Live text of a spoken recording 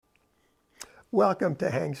Welcome to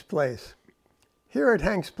Hank's Place. Here at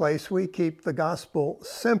Hank's Place, we keep the gospel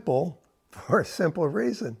simple for a simple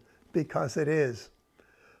reason, because it is.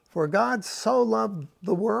 For God so loved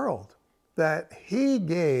the world that he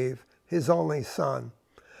gave his only Son,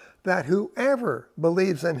 that whoever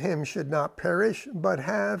believes in him should not perish, but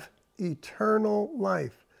have eternal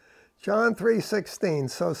life. John 3:16,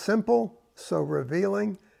 so simple, so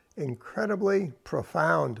revealing, incredibly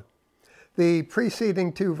profound. The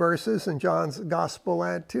preceding two verses in John's gospel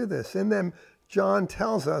add to this. In them, John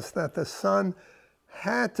tells us that the Son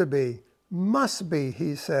had to be, must be,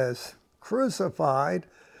 he says, crucified,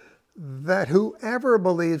 that whoever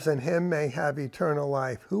believes in him may have eternal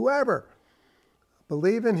life. Whoever.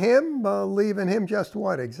 Believe in him just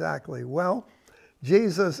what exactly? Well,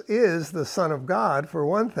 Jesus is the Son of God, for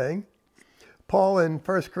one thing. Paul in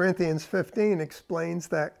 1 Corinthians 15 explains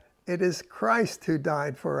that it is Christ who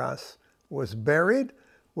died for us, was buried,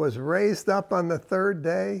 was raised up on the third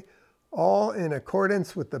day, all in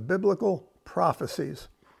accordance with the biblical prophecies.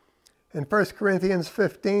 In 1 Corinthians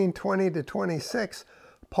 15, 20-26,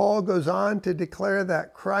 Paul goes on to declare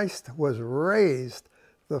that Christ was raised,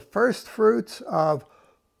 the first fruits of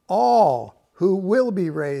all who will be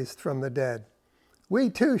raised from the dead. We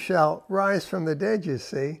too shall rise from the dead, you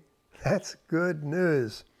see. That's good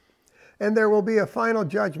news. And there will be a final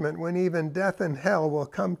judgment when even death and hell will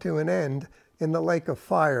come to an end in the lake of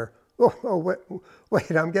fire.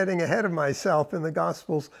 Wait, I'm getting ahead of myself in the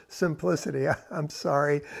gospel's simplicity. I'm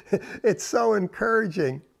sorry. It's so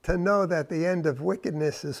encouraging to know that the end of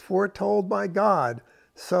wickedness is foretold by God,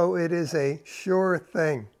 so it is a sure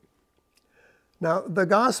thing. Now, the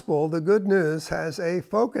gospel, the good news, has a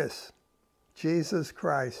focus: Jesus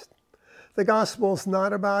Christ. The gospel's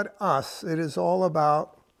not about us, it is all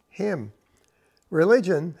about him.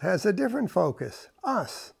 Religion has a different focus: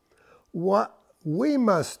 us. What we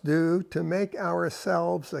must do to make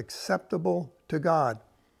ourselves acceptable to God.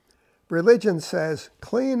 Religion says,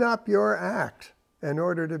 clean up your act in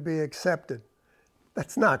order to be accepted.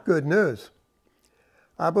 That's not good news.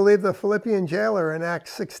 I believe the Philippian jailer in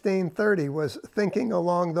Acts 16:30 was thinking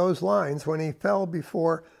along those lines when he fell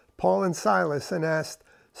before Paul and Silas and asked,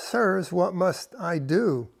 "Sirs, what must I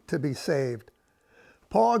do to be saved?"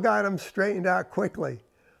 Paul got him straightened out quickly.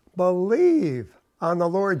 Believe on the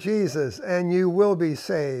Lord Jesus and you will be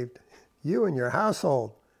saved, you and your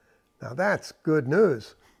household. Now that's good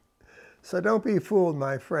news. So don't be fooled,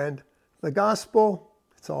 my friend. The gospel,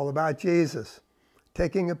 it's all about Jesus.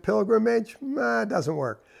 Taking a pilgrimage, doesn't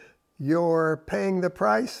work. You're paying the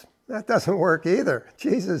price, that doesn't work either.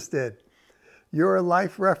 Jesus did. Your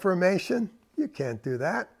life reformation, you can't do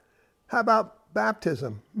that. How about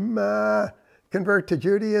baptism? Convert to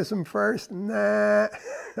Judaism first? Nah.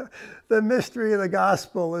 The mystery of the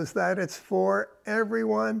gospel is that it's for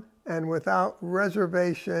everyone and without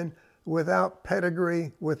reservation, without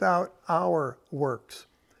pedigree, without our works.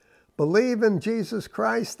 Believe in Jesus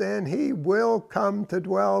Christ and he will come to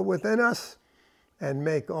dwell within us and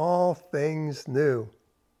make all things new.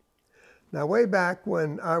 Now, way back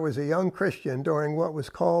when I was a young Christian during what was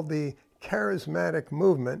called the charismatic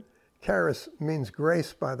movement, charis means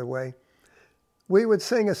grace, by the way, we would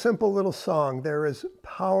sing a simple little song, "There is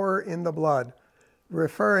power in the blood,"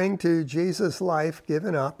 referring to Jesus' life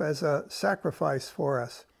given up as a sacrifice for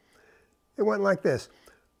us. It went like this: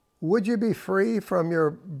 would you be free from your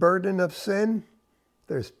burden of sin?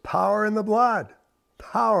 There's power in the blood.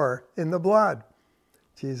 Power in the blood.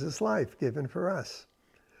 Jesus' life given for us.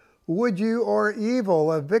 Would you o'er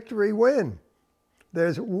evil a victory win?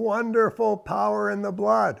 There's wonderful power in the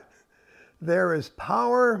blood. There is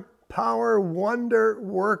power,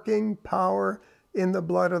 wonder-working power in the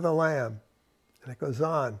blood of the Lamb. And it goes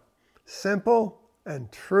on. Simple and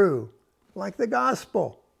true, like the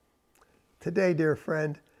gospel. Today, dear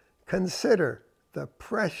friend, consider the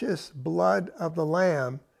precious blood of the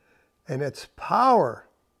Lamb and its power.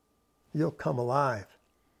 You'll come alive.